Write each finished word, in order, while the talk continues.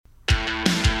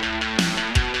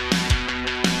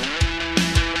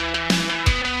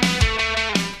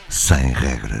sem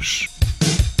regras.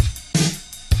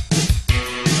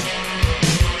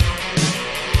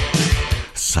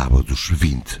 Sábados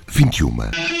 20, 21.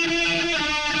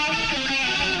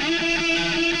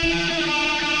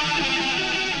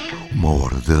 Uma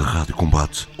hora de rádio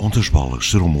combate onde as bolas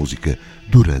serão música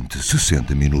durante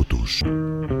 60 minutos.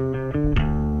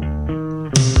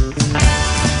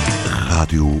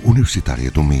 Rádio Universitária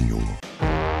do Minho.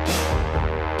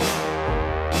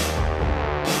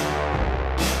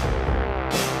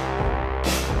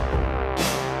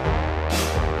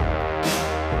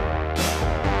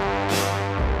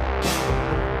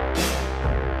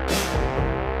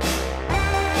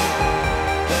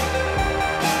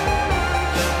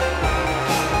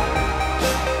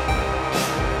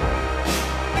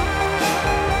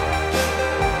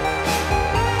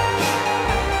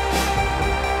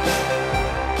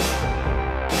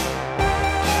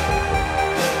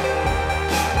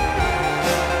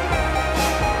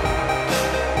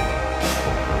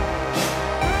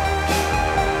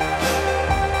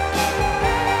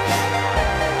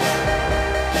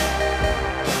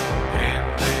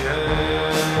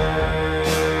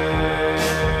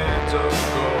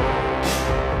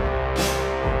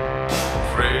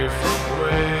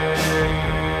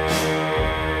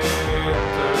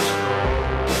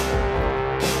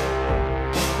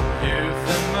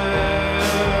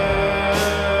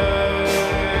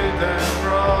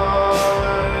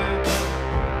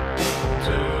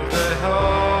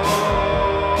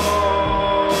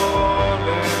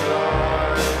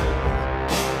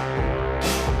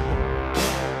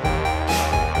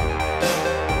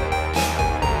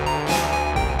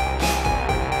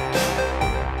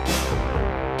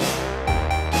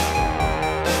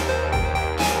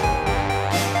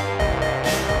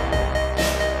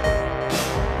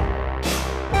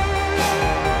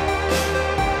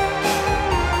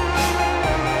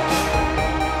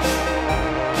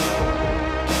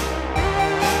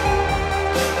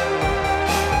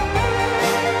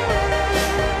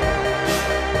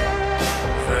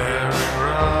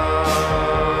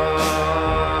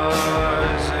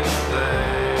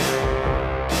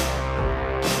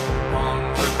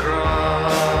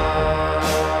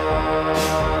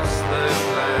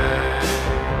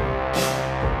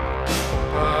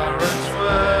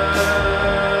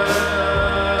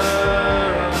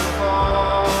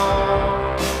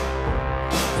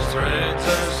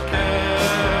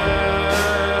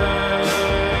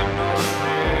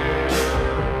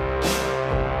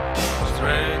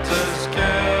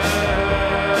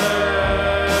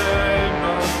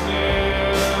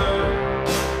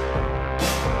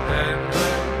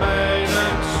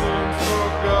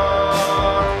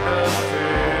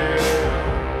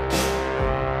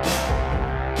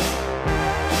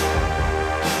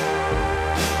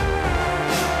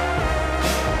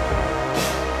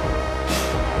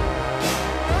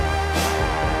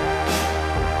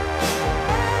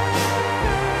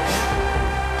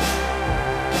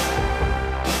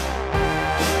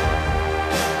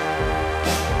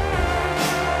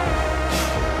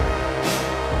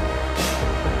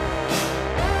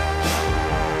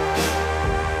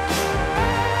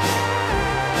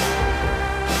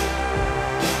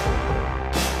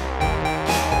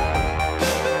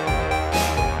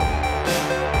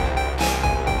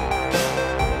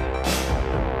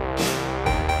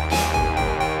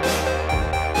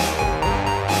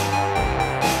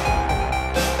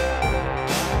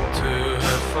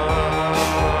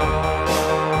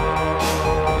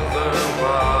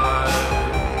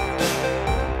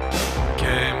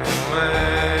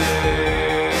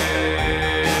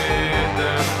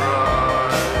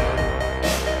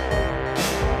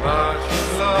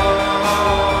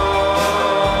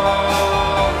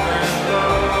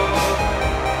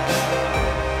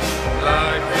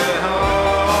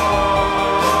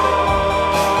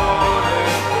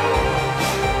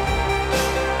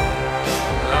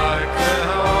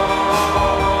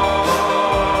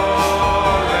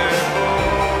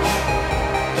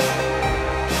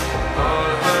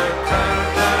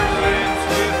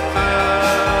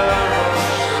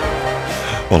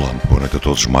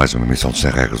 Todos mais uma emissão de Sem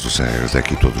Regras. O Sem Regras é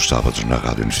aqui todos os sábados na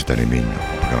Rádio Universitária Minho.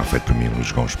 Um programa feito por mim, Luís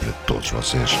Gomes, para todos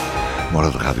vocês. Uma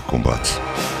hora de rádio combate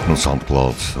no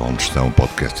SoundCloud, onde estão o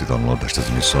podcast e download destas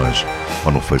emissões,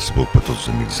 ou no Facebook para todos os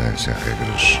amigos em Sem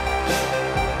Regras.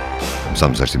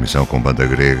 Começamos esta emissão com banda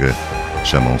grega,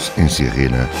 chamam-se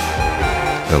INCIRRINA,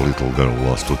 A Little Girl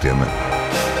Lost o tema.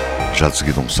 Já de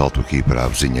seguida um salto aqui para a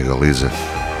vizinha Galiza.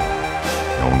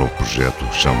 É um novo projeto,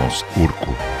 chamam-se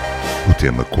URCO, o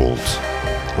tema Cold.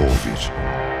 Ouvir.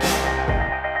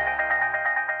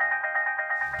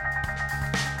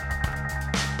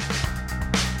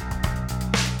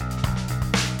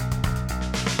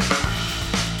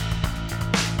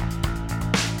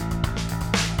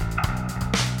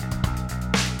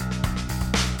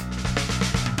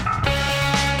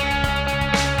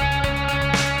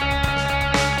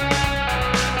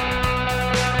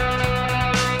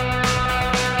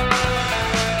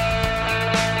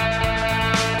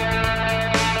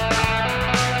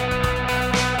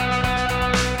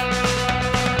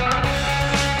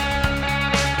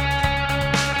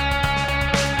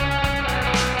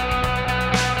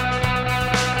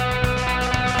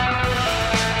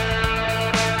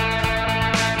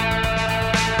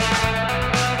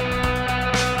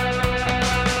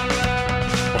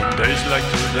 like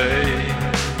today,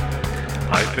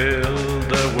 I feel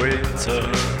the winter.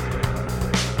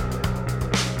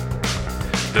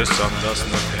 The sun does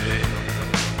not hate.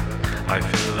 I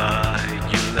feel like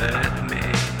you let me.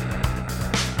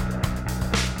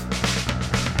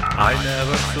 I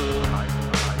never thought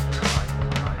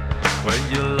when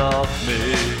you loved me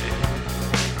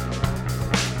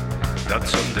that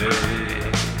someday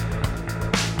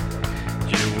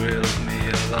you will me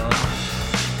alone.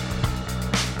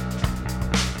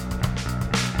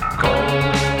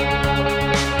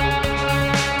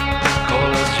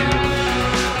 Cold as you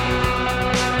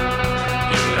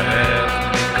let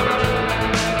me go.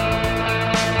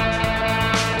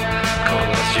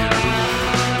 Cold as you,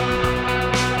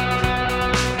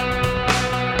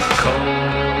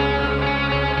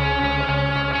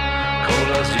 cold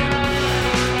as you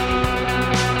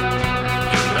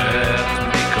let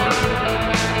me go.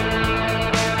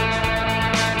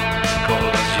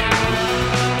 Cold as you.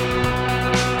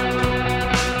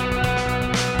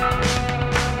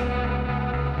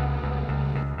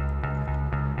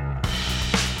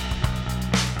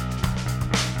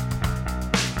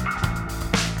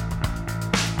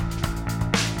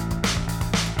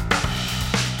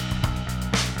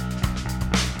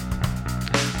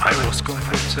 I was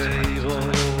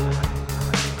comfortable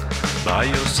by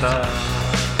your side.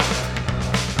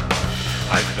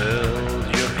 I felt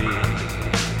your heat.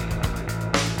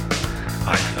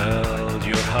 I felt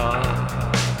your heart.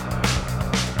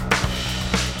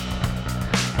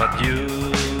 But you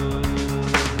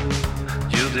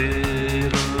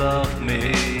didn't love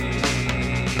me.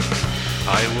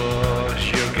 I was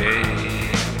your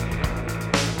game,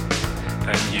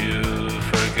 and you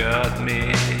forgot me.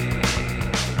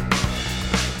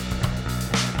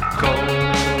 Cold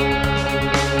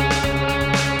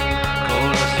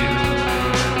as you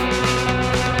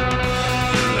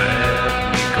let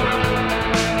me go.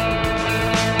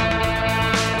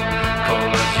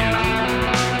 Cold as you,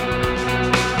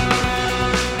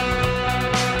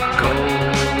 cold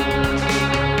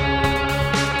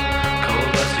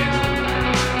as you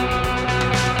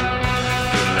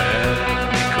let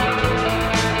me go.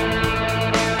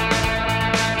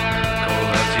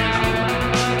 Cold as you.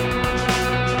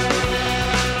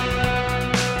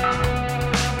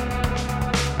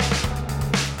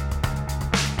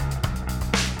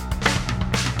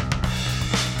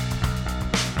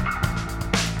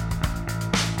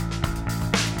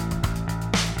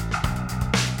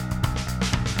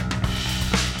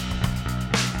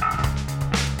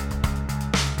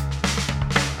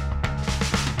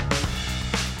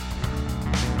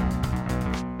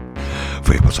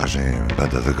 Foi a passagem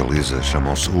banda da Galiza,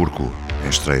 chamam-se URCO, em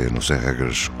estreia no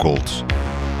Regras Cold.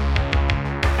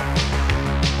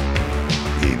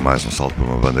 E mais um salto para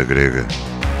uma banda grega,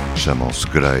 chamam-se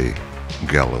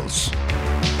GALLOWS.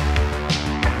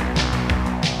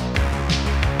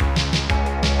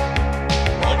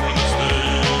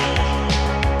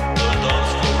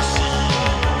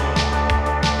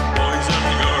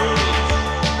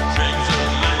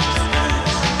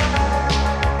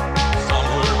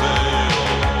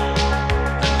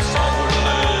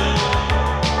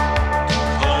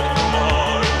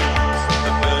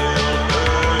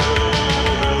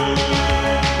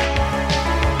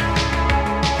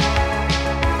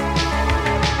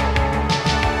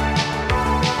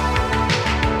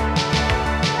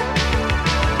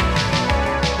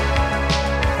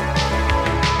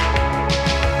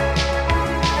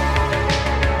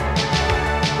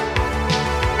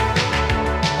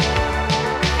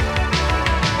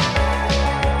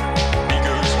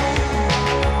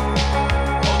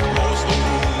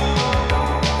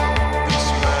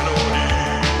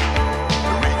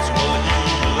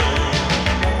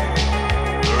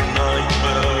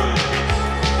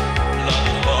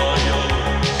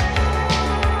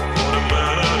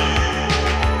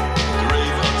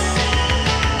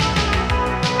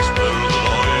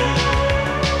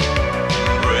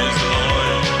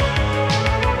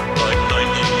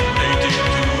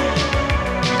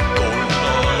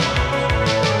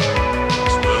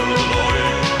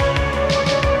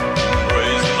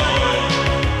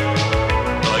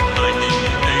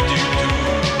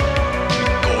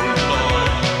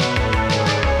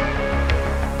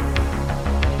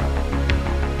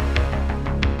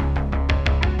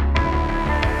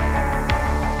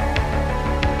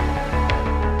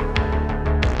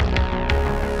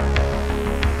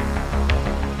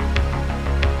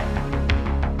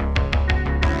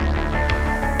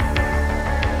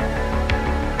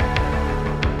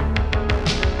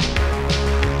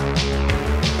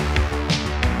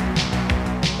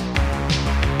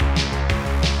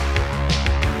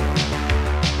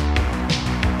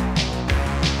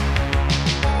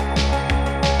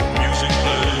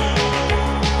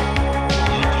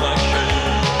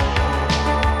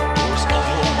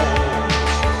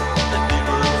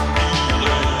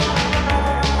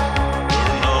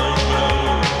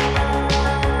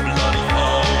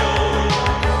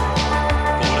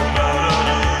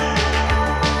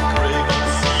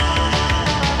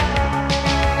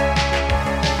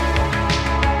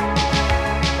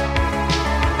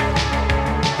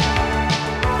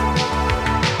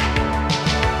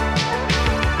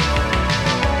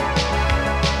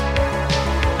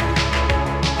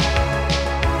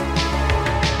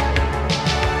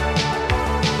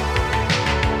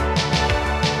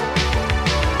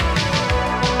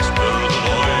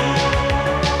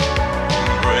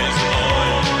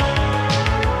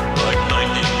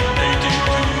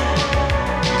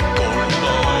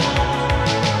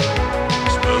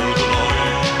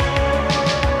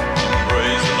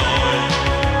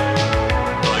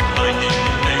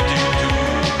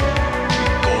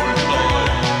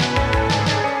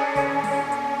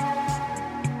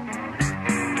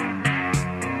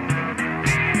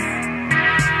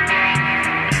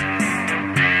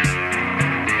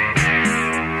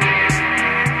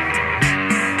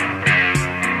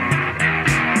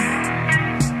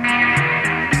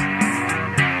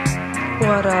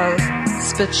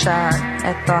 switch out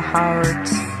at the heart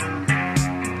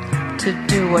to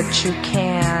do what you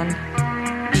can,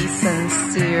 be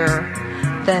sincere,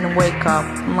 then wake up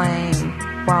lame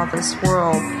while this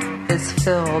world is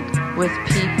filled with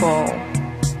people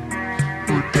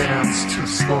who dance too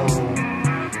slow.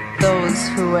 Those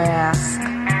who ask,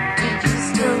 did you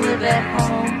still live at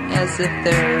home? As if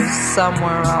there's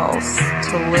somewhere else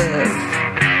to live.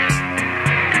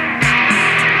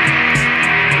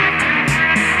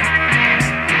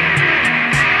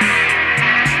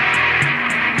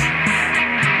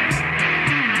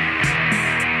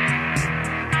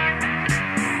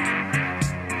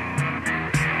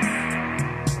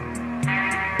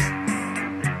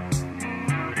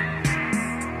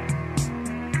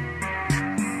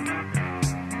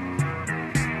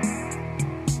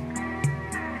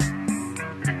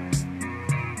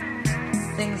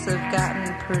 Things have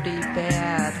gotten pretty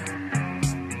bad.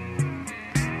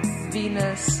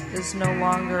 Venus is no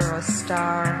longer a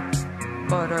star,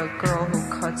 but a girl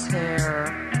who cuts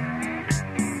hair.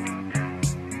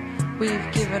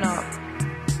 We've given up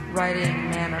writing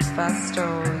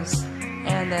manifestos,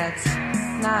 and that's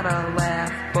not a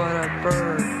laugh, but a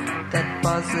bird that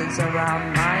buzzes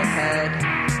around my head.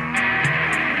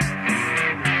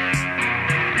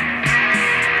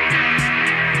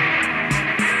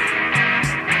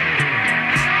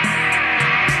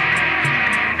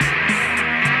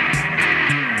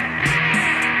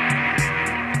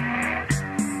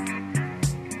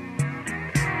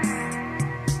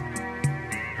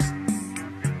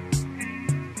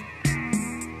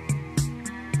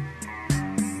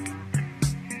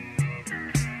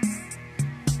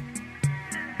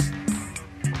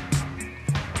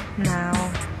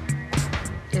 Now,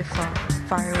 if a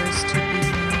fire is to be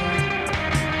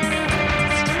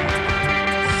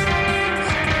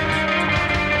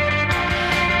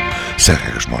Sem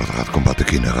regras, uma hora de rádio combate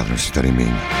aqui na Rádio Universitária em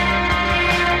Minho.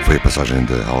 Foi a passagem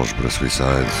de ALGEBRA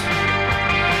SUICIDE,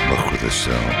 uma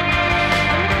recordação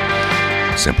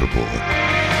sempre boa.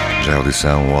 Já a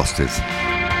audição OSTED,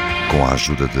 com a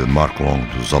ajuda de Mark Long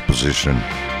dos Opposition,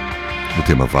 no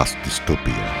tema vasto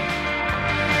dystopia.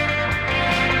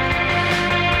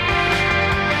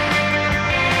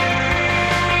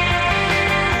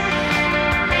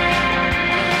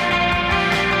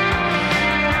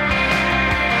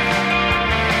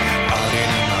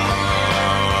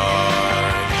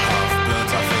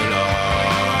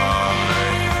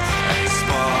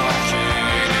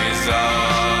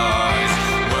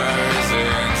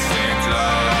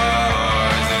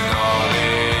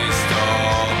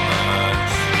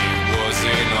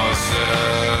 In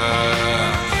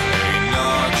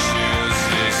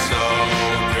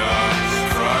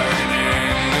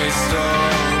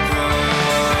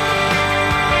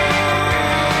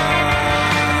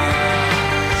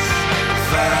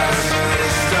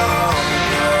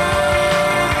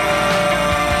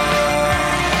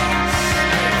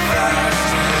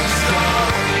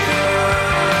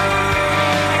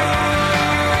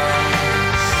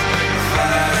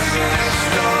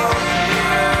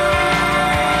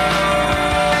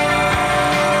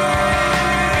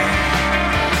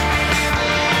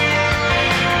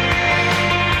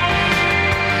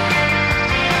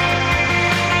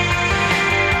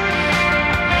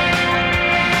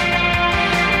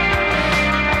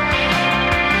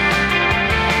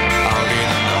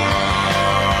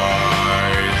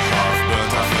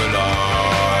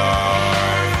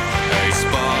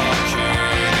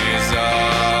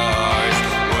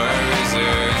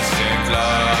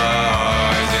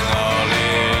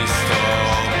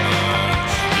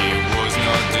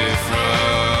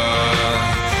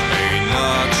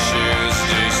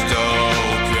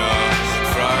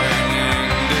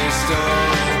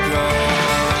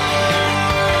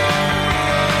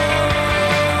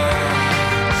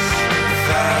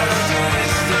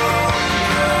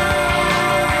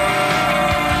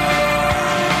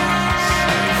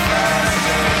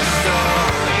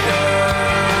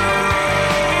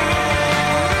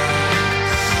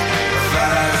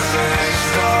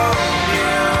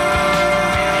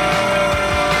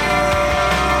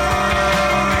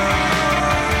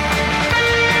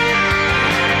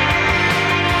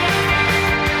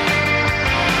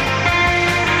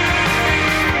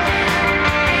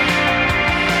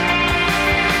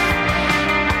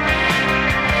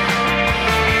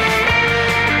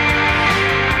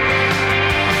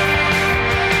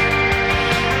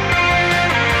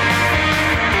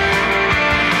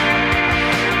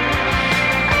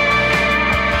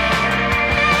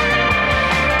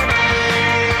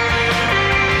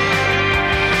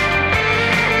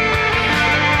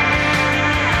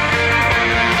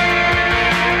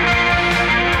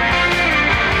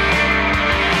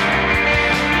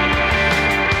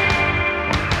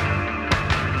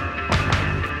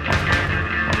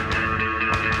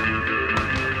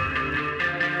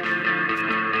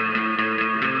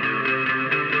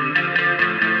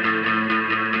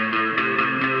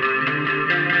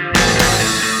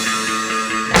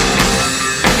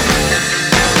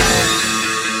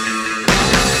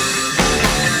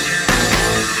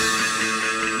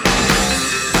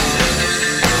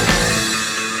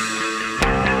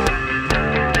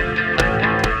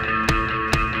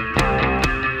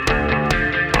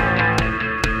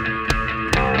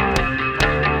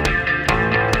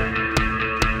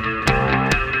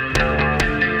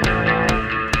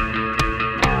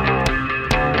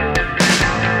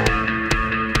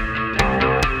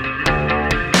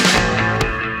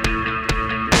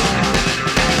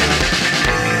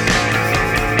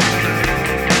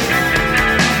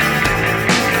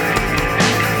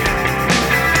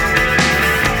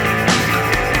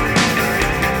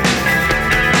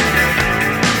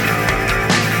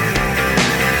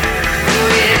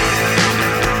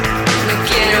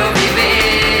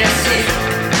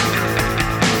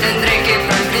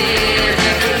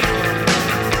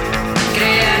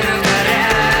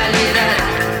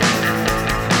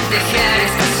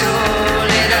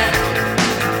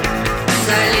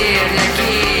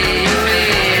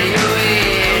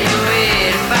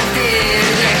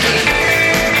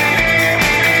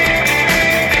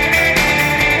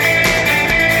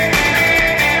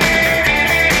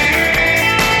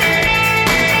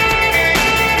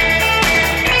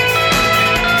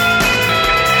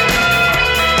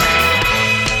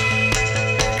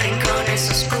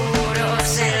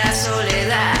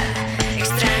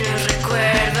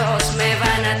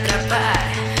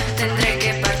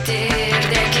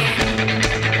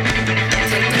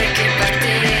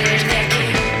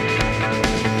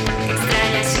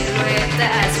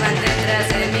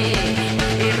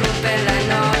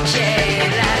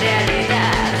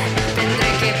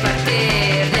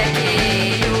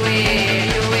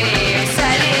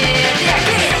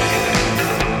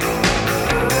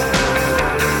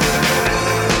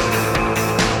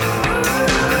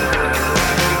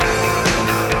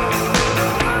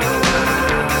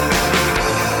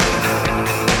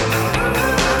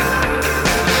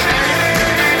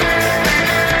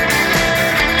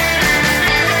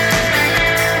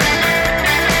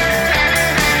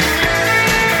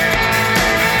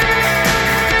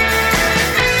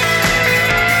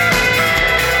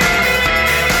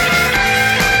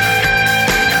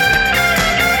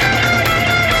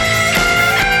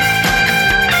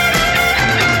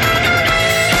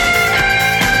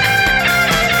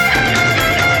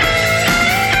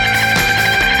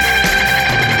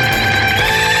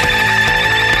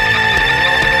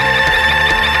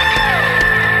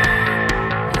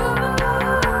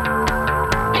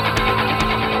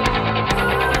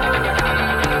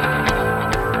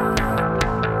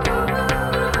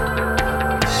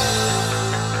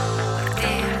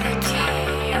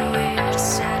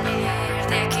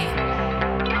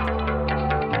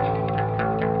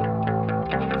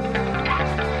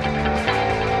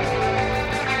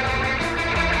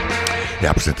É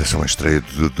a apresentação em estreia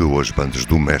de duas bandas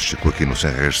do México aqui no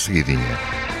Sem Regras seguidinha.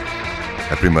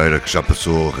 A primeira que já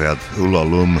passou o Red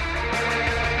ULALUME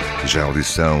e já a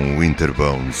audição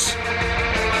Winterbones.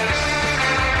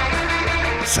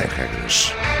 Sem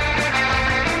Regras.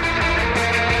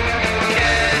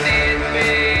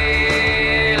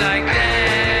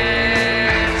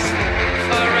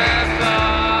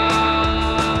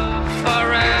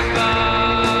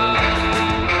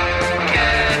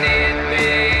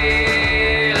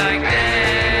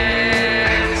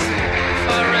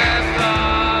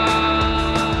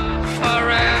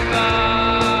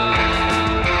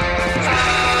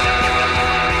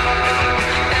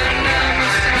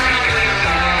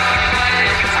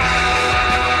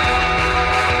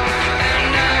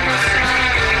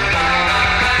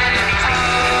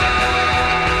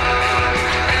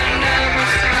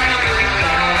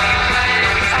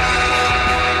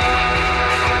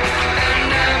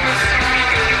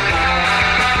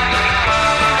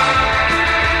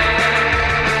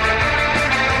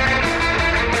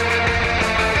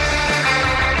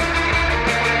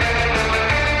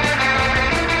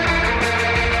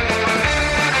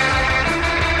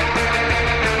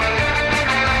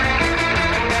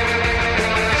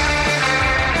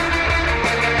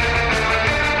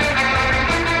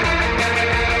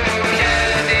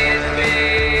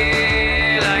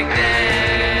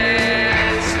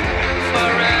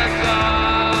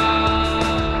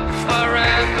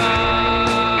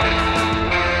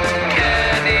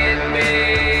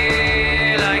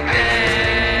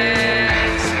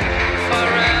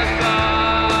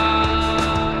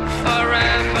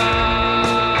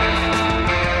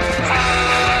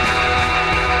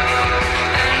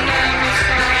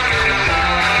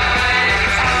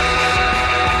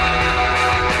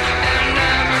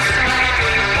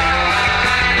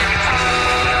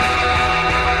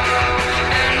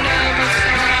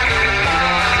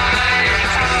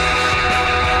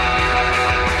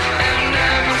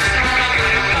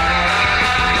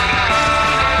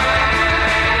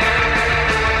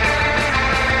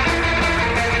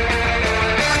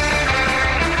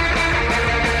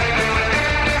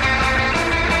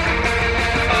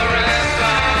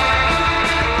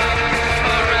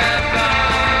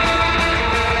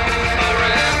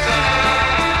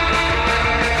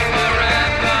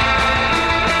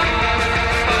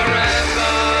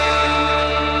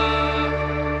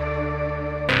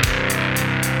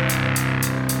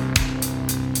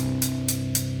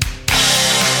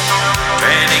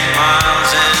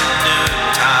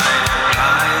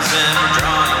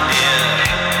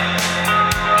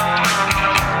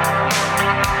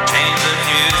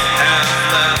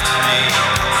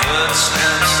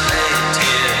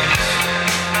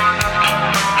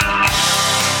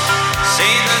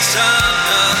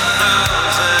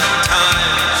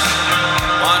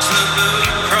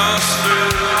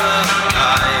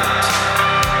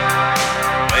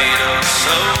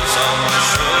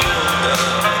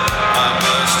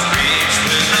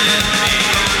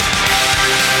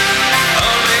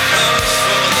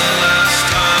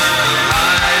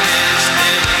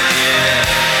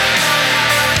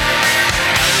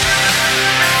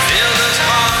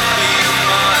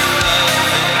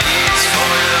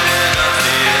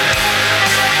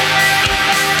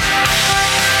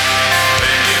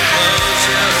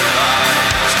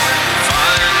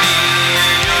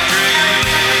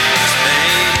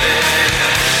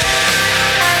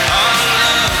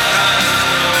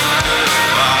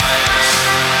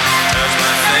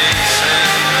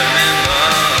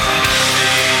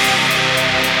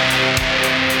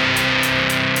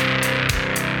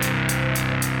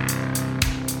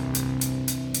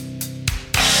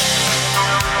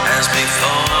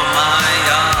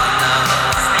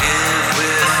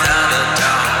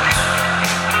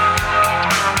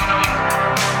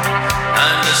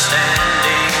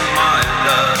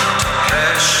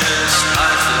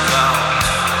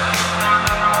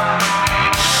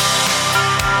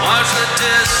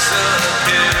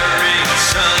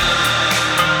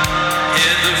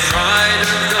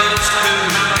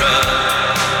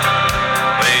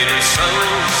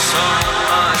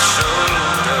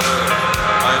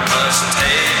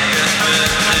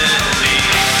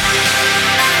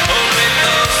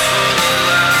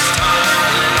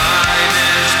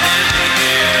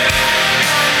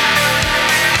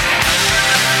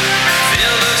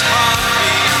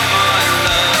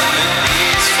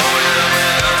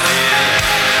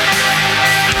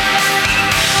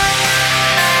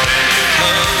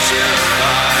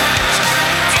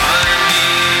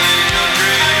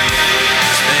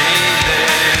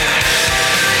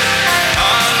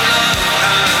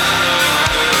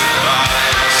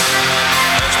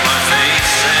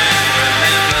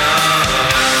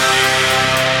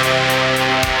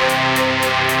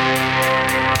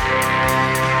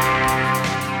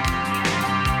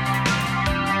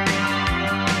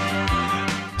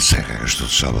 Sem regras,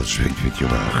 todos os sábados, 2021,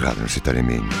 Rádio Universitária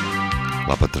Minho.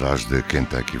 Lá para trás de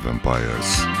Kentucky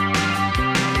Vampires.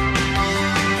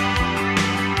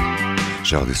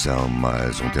 Já a audição,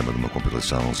 mais um tema de uma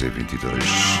compilação Z22.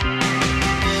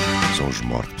 São os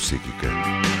Morte Psíquica,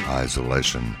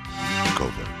 Isolation,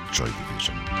 Cover, Joy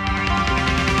Division.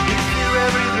 It's here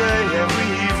every day,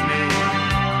 every evening,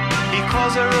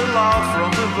 because there are love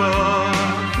from above.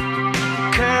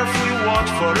 Carefully watch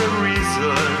for a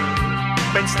reason,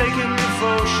 painstaking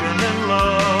devotion and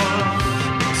love.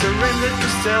 Surrender to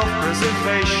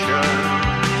self-preservation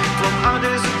from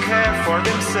others who care for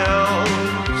themselves.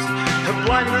 A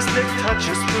blindness that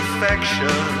touches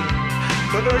perfection,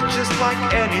 but are just like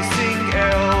anything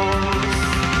else.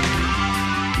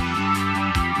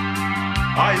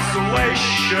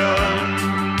 Isolation,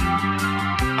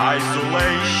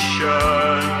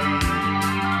 isolation,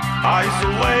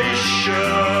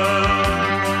 isolation.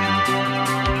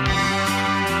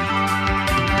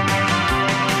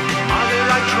 Mother,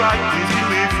 I tried, please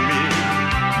believe me.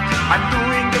 I'm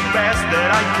doing the best that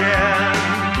I can.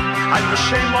 I'm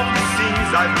ashamed of the things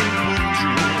I've been put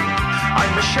through.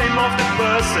 I'm ashamed of the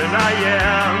person I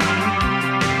am.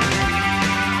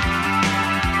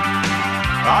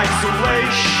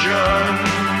 Isolation,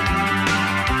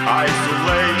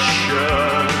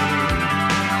 isolation,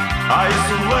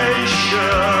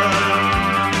 isolation.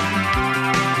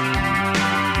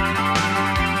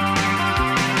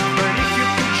 But if you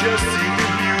could just see the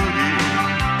beauty,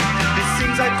 these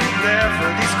things I could never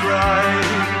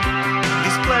describe.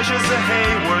 Pleasure's a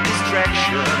hayward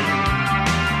distraction.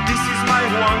 This is my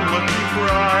one lucky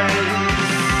prize.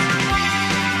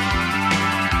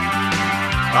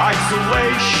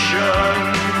 Isolation,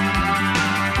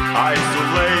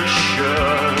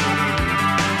 isolation,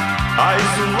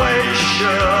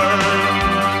 isolation.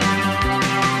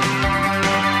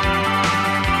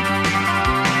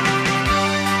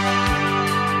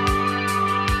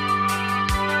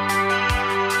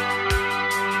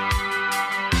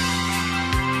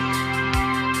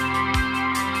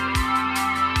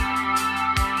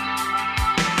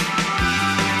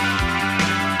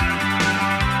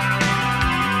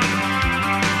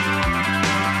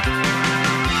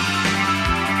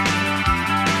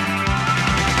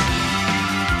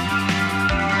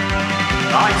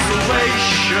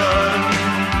 Isolation,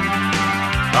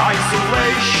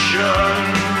 isolation,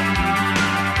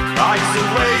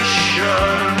 isolation,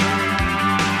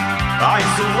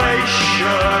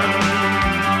 isolation,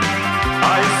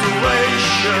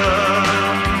 isolation.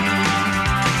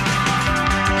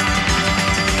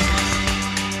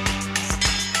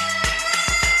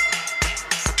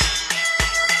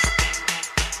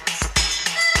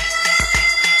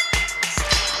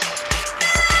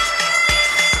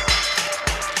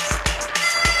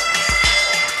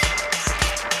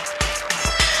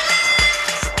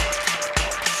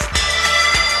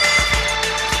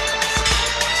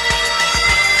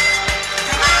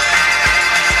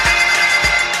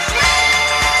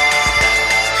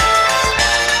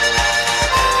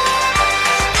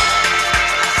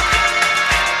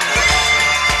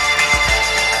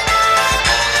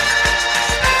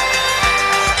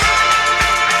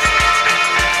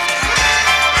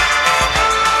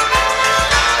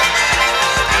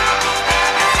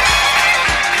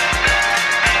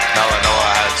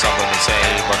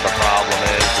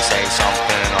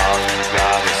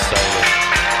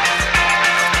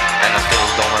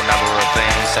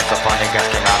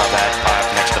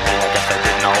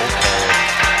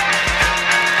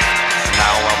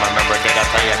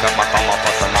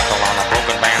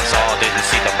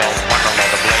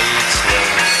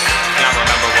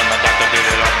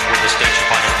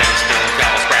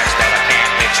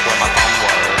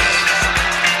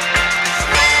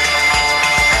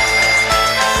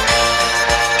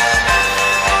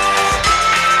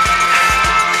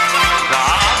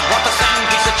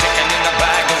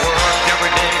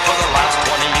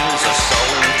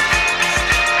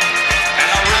 And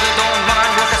I really don't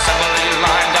mind what assembly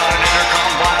line got an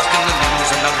intercom blast in the news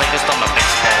and the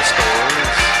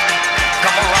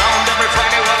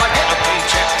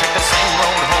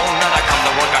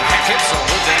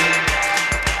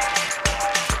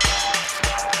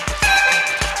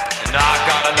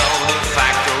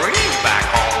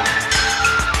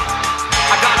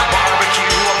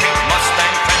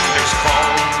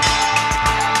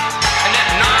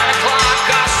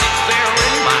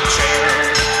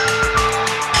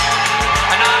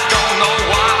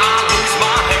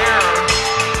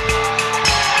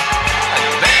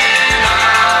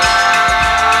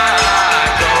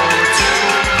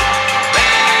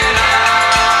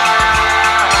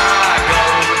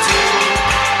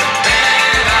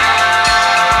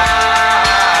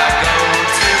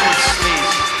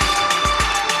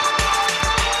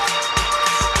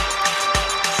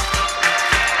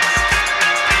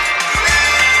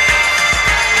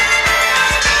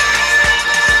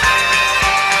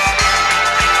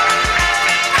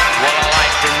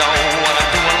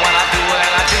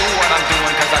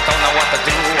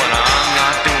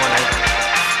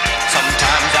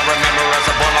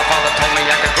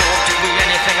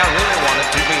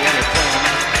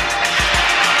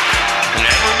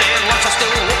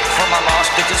my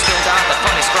lost it, it's still got the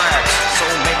funny scratch. So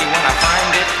maybe when I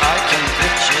find it, I can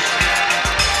fix it.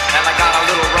 And I got a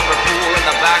little rubber pool in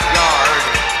the backyard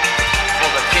for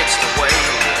the kids to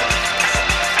wade.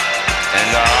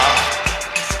 And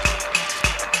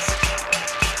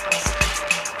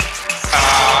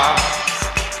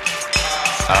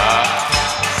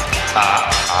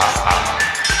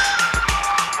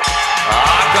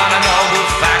I've got an old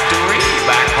factory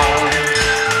back home.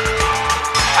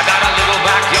 I got a little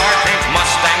backyard, pink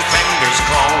Mustang fenders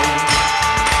chrome.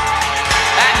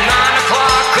 At 9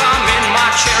 o'clock I'm in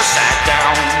my chair, sat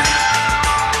down.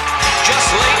 Just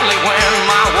lately when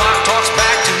my wife talks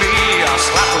back to me, I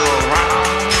slap her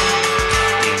around.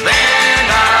 Then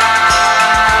I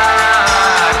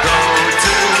go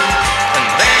to, and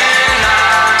then I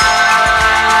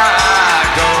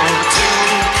go to,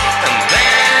 and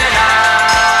then I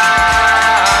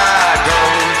go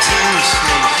to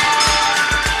sleep.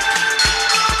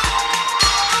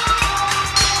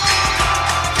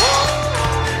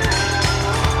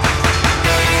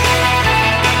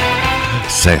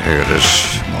 Sem regras,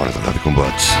 uma hora de rádio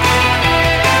combate.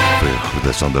 Foi a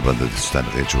recordação da banda de Stan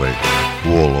Ridgway,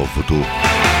 Wall of VOODOO.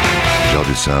 De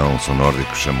audição, são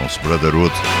nórdicos, chamam-se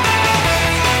Brotherhood.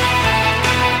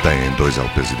 Têm 2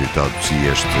 LPs editados e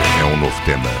este é um novo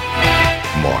tema,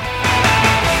 MORTE.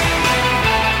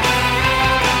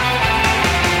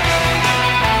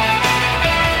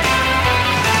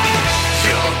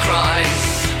 Your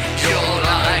cries, your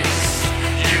lies,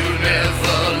 you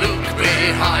never look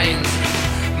behind.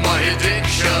 My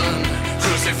addiction,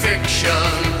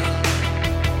 crucifixion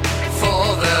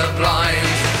for the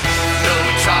blind. No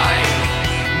time,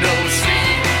 no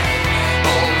sleep,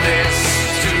 all this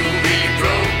to be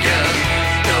broken.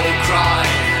 No cry,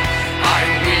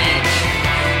 I'm weak,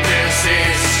 this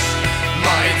is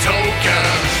my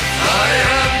token. I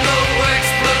have no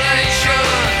explanation,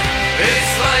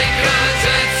 it's like a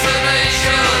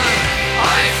detonation.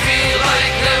 I feel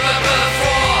like never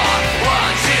before.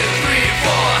 1, 2, 3,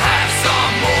 4, have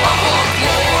some more. I want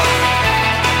more.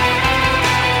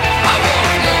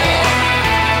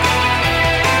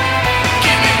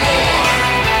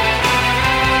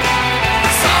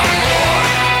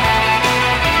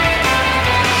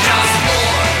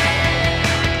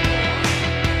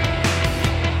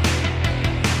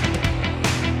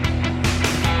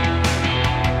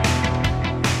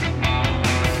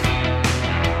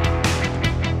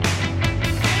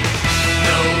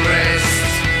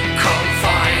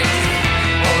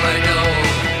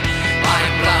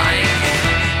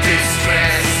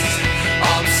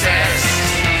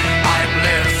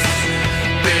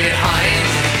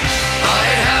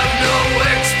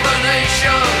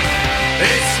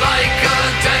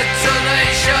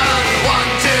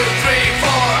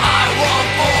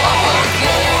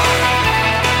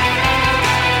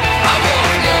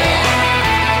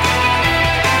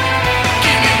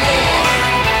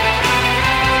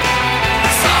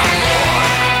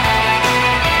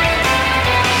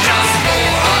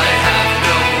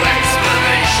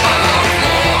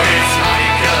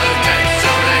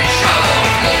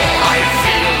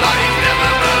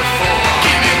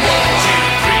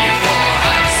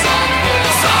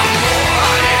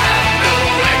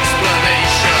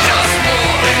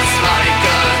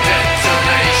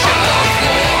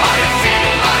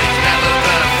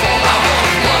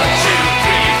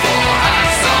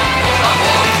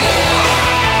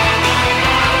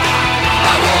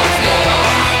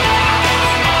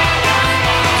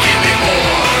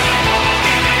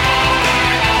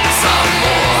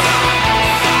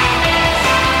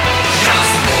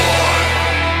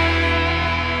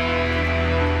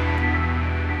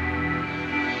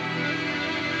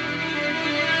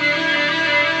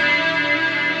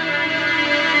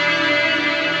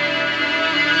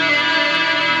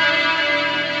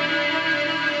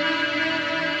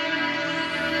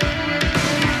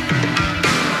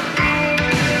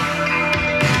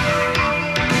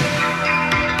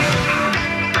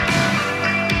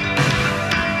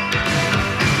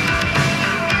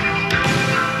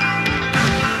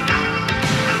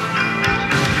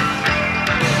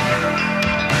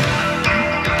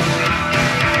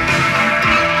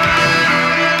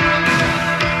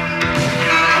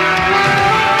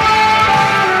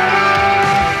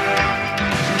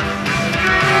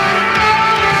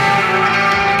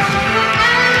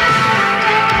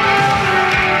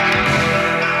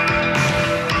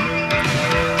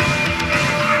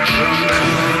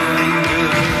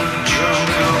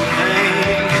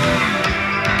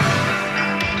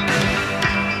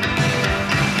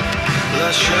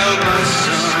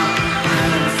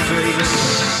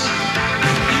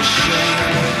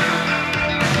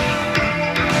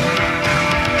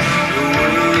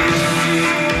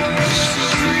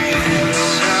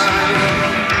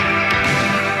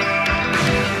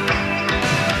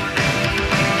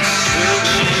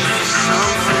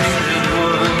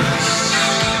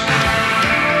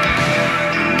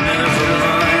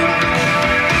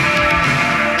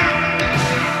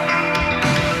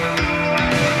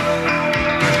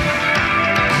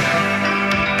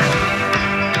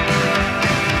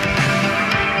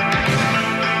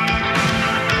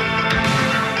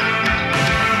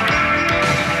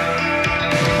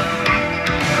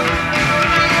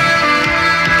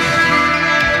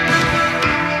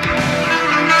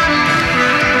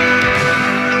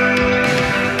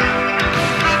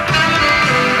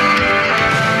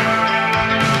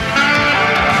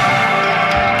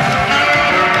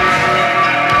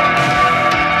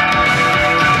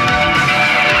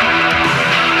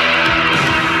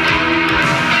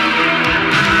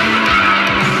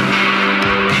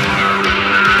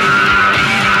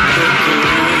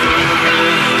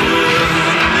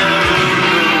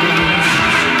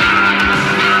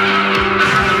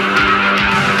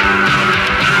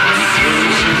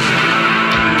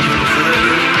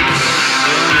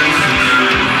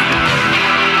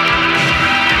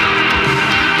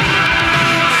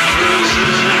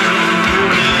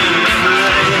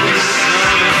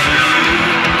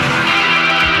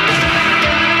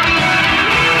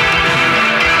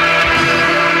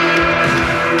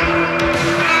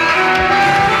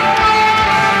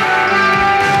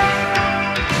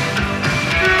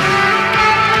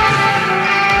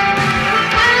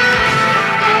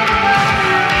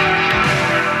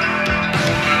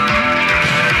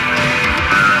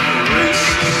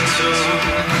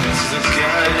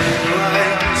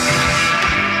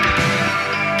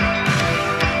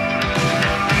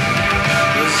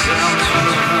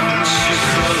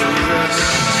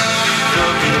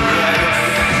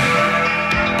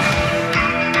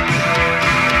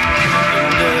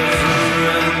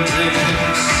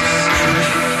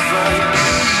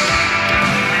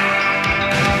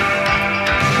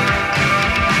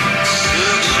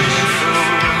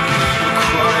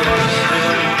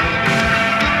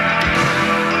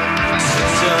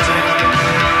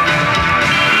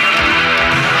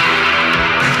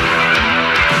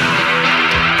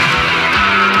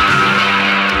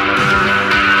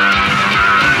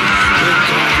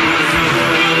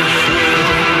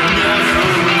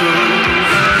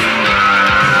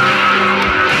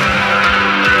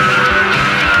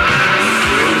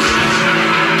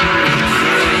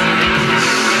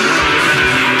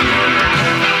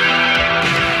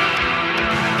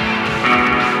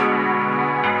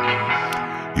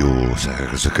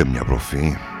 Regras a caminhar para o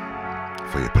fim.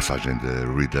 Foi a passagem de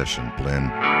Reduction Plan.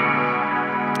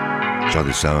 Já a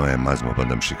audição é mais uma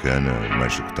banda mexicana,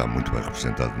 mas que está muito bem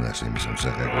representado nesta emissão de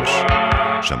Regras.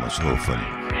 Chama-se HOFFEN.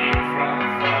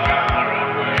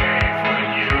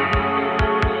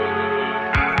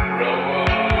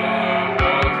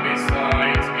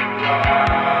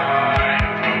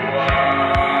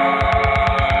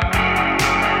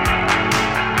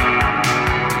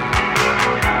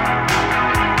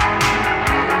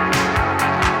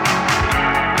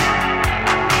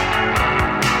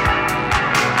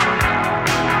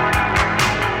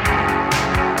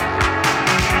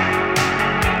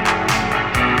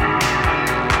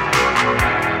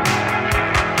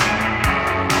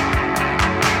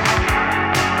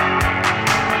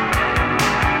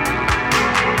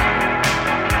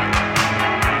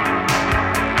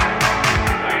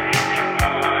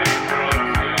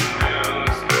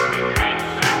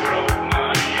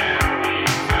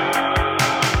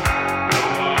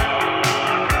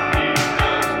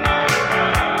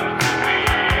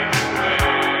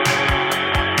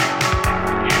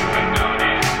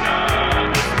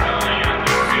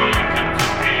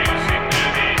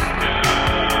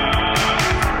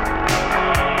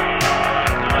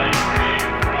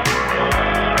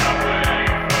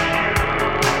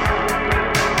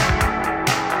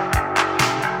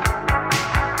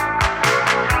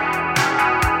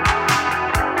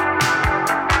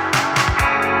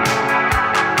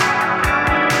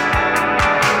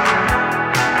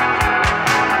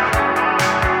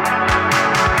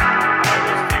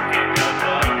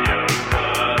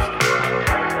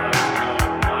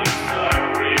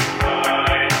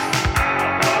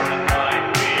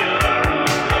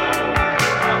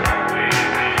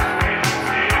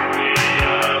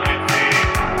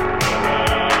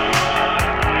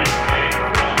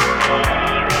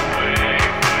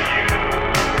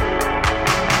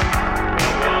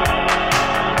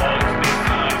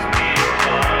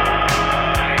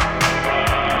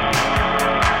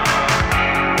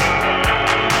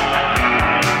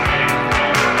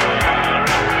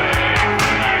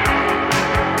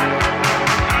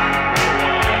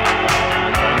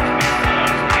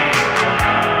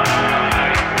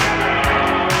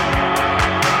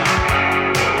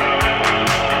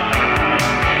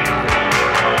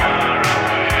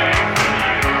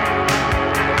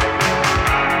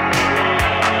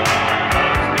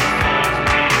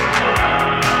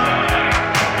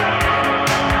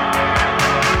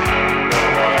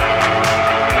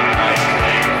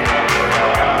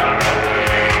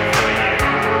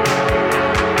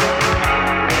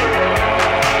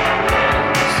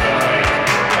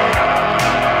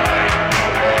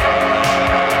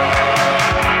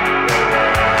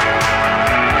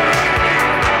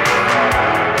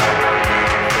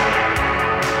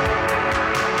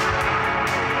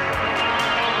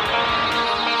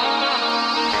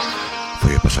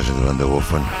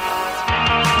 HOFFEN,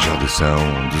 já a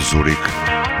audição de Zurique,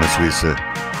 na Suíça,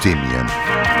 THYMIAN.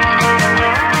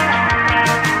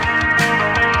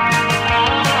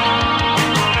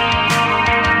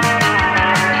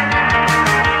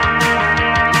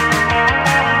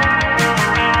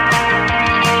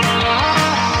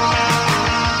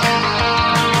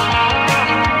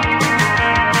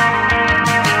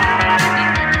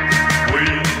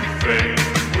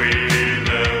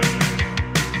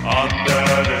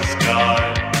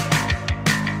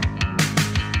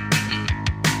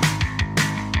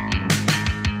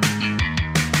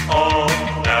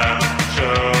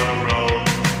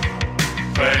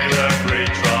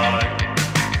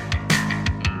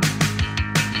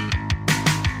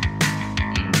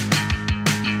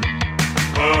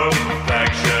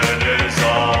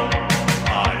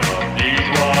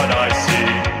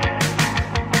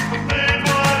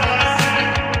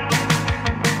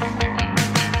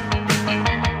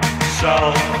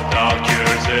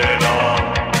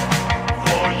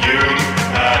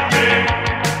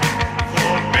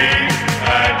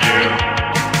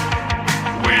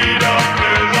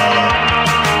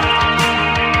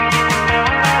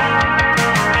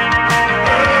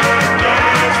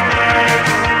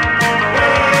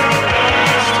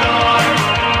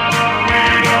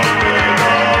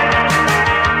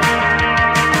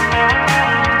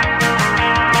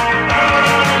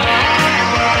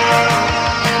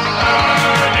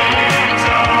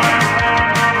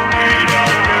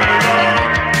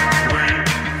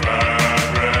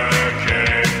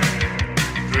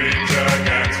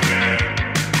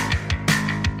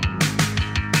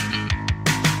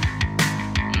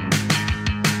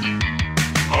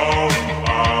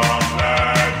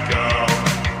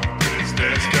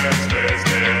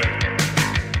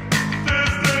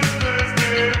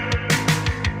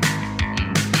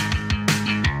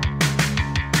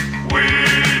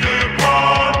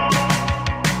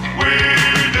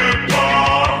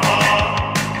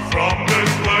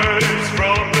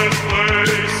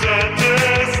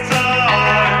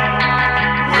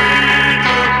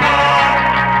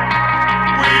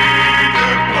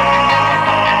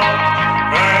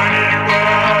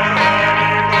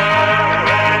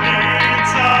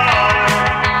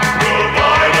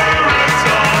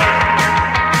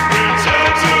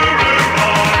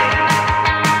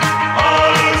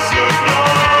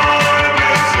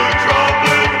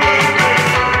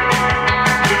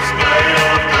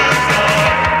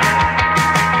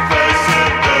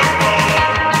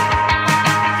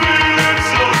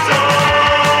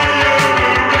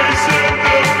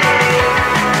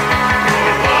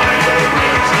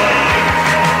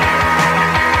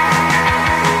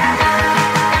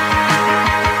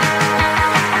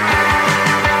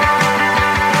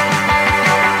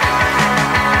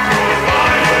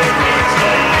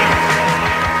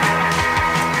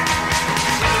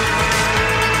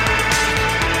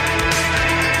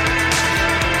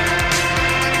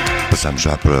 Passamos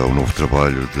já para o novo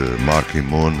trabalho de Mark e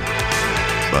Moon,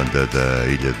 banda da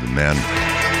Ilha de Man.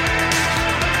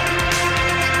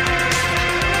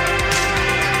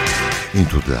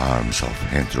 Into the Arms of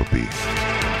Entropy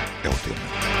é o tema.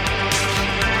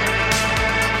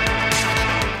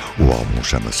 O álbum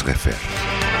chama-se Refere.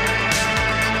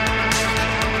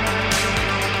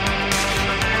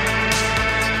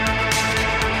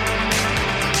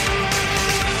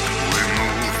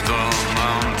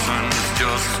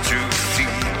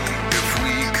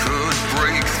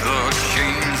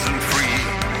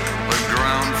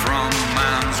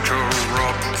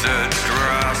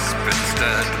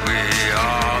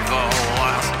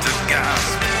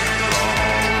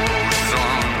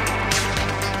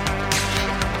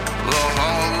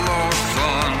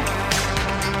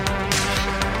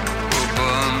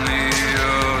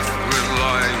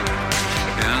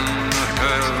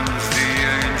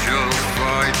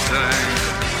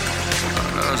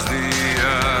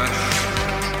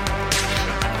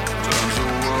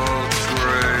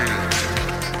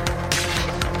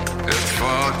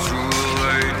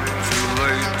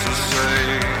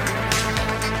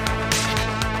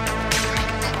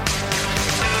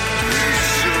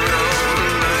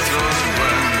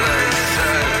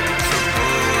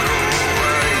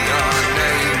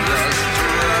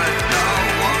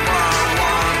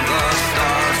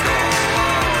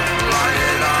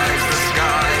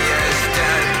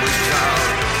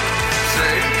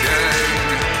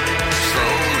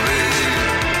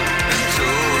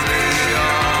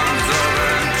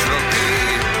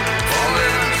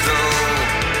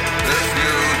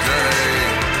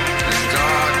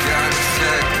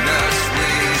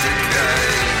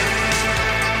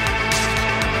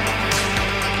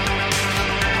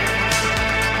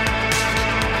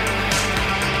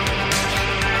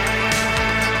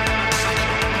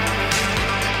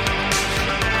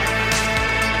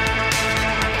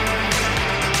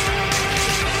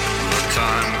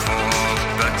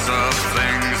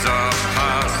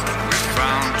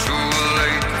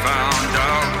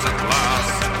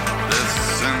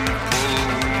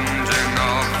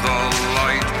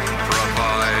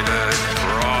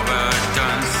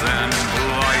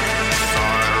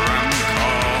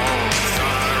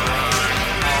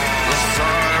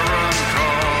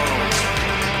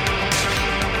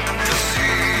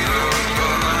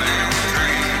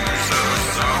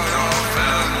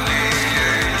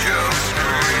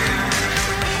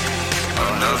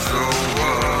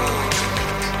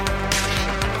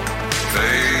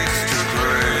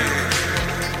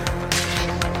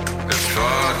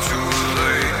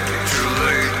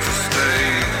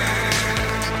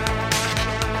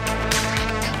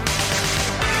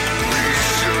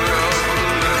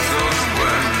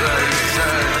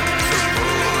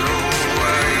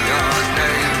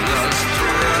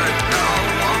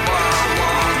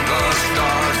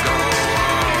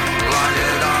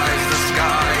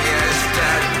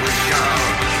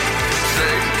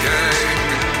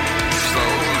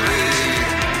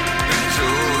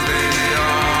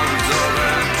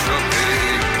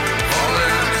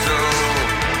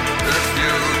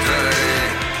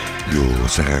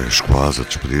 Sem regras quase a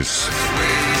despedir-se.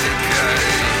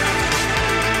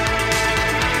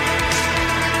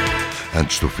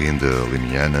 Antes do fim de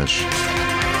LIMIÑANAS,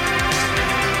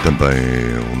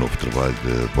 também o novo trabalho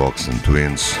de Box and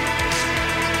Twins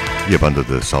e a banda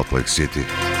de Salt Lake City,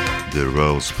 The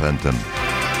Rose Phantom.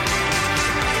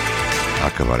 A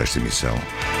acabar esta emissão,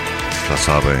 já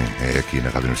sabem, é aqui na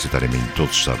Rádio Universitária Minho,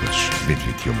 todos os sábados,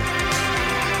 20h21.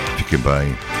 Fiquem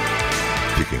bem,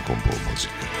 fiquem com boa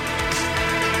música.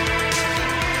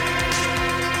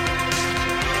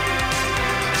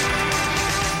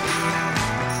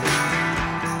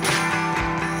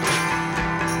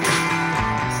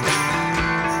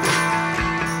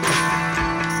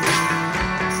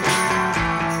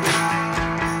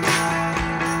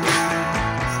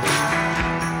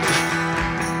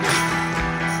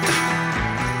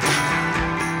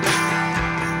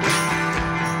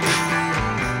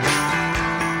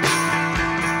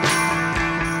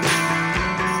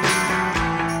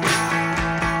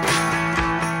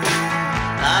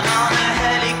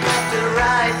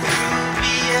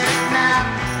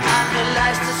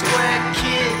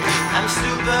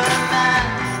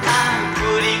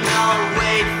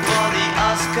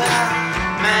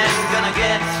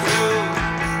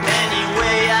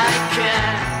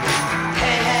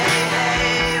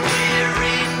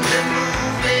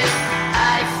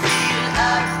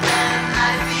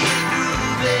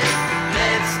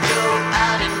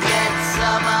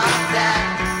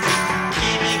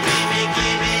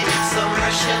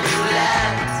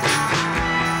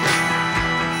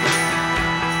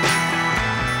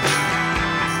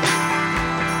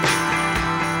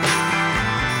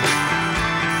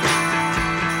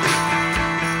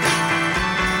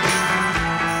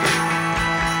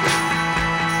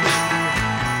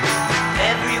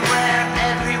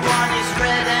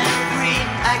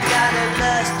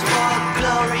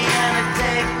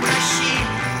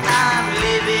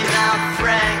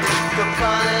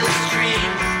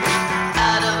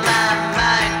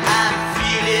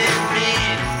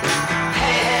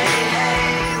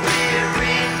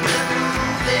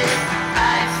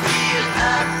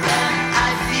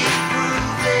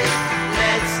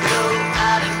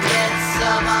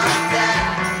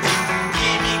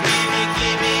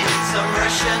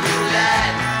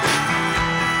 roulette.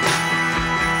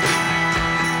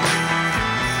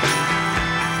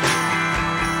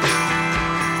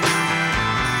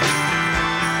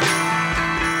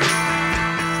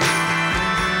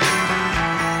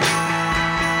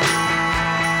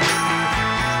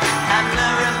 I'm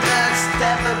Nuremberg,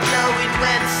 stepper blowing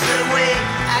winds away.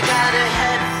 I got a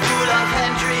head full of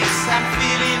Hendrix, I'm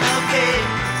feeling okay.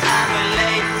 I'm a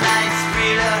late night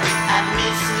thriller, I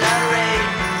miss Lorraine.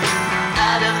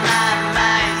 Out of my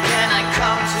mind, can I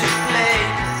come to play?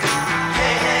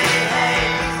 Hey, hey, hey,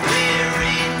 we're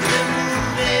in the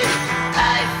movie.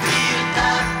 I feel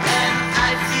up and I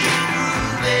feel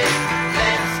groovy.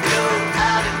 Let's go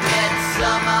out and get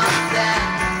some of that.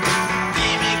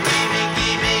 Gimme, gimme,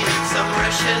 gimme some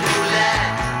Russian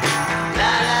roulette.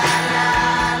 La la la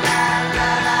la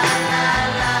la la la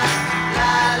la la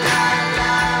la la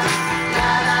la la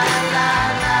la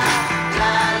la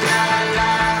la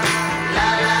la la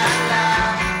la la.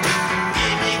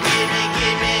 Gimme, gimme,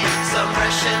 gimme some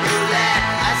Russian roulette.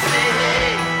 I say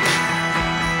hey.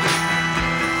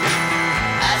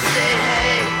 I say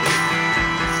hey.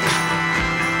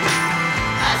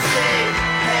 I say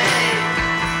hey.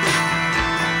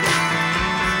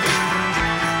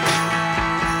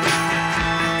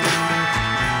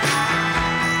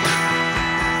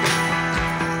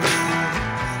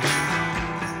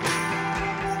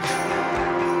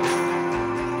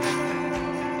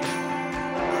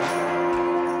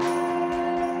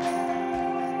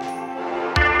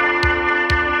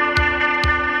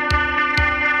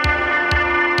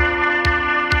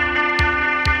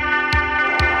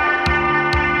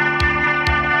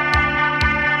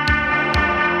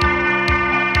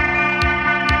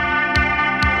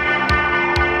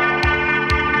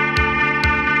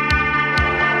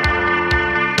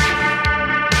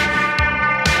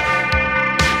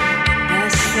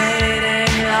 This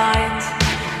fading light,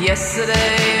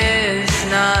 yesterday is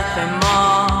nothing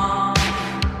more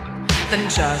than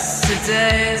just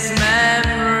today's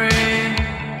memory,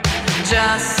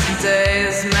 just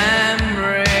today's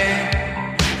memory.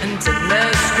 And in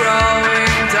this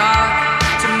growing dark,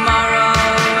 tomorrow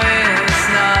is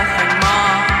nothing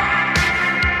more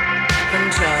than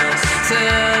just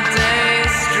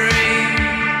today's dream,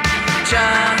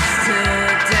 just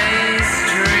today's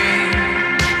dream.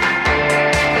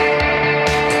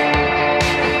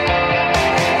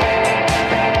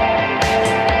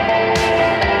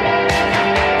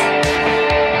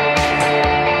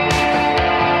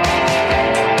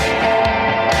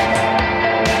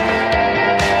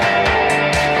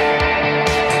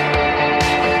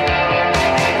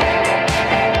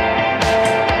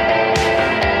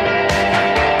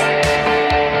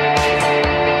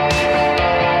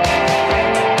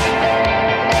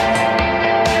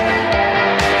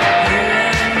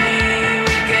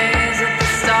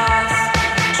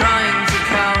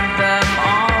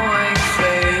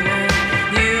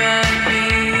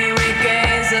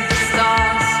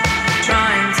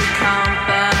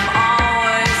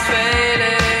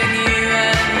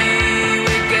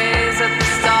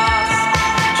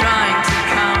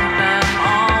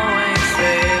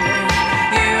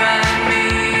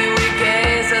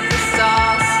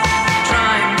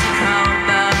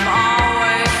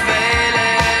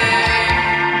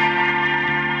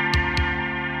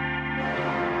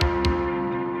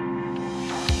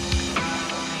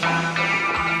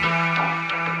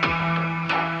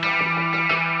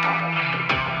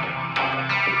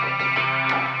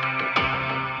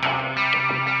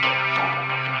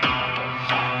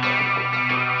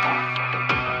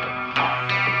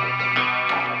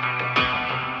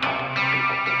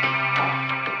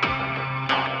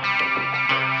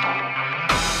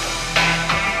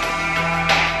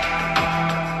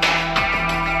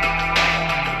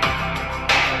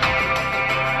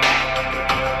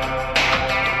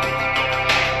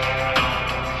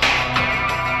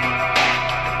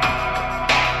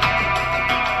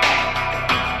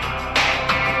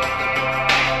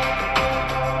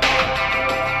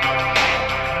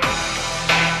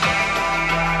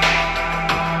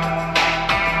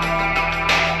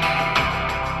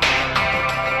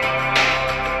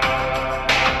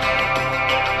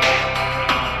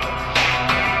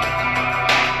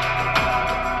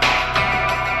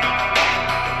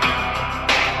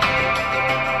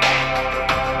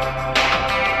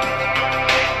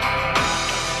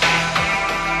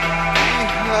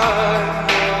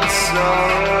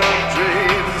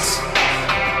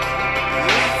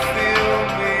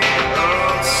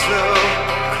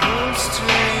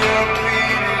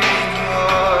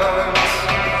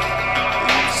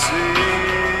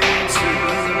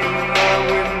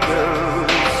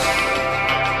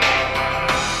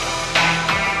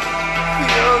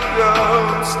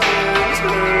 ghost is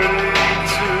hurting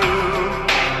too.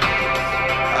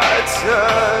 I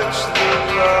touch the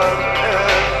love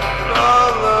and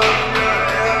all of your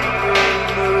every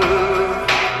move.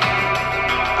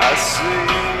 I see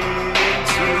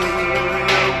into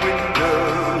your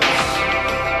windows,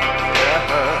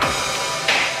 yeah.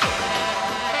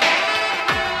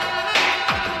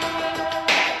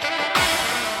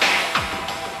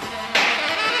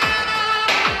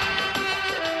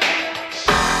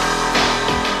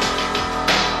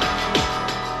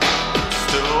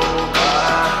 Stole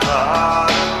my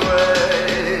heart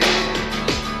away,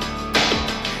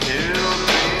 healed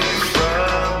me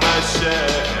from my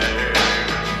shame,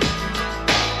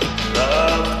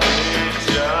 loved me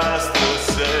just the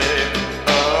same.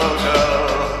 Oh no,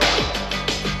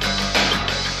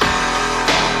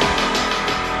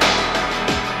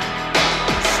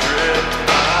 stripped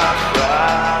my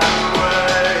pride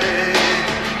away,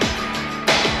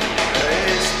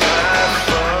 erased my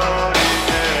phony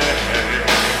name.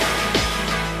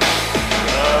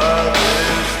 Love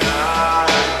is not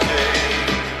a game,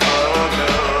 oh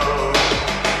no.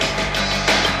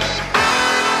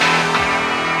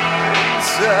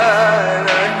 Inside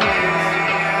I hear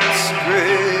you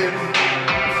scream.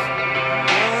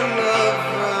 Your love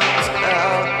runs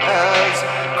out as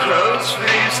crows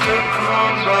feast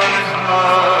upon my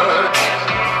heart.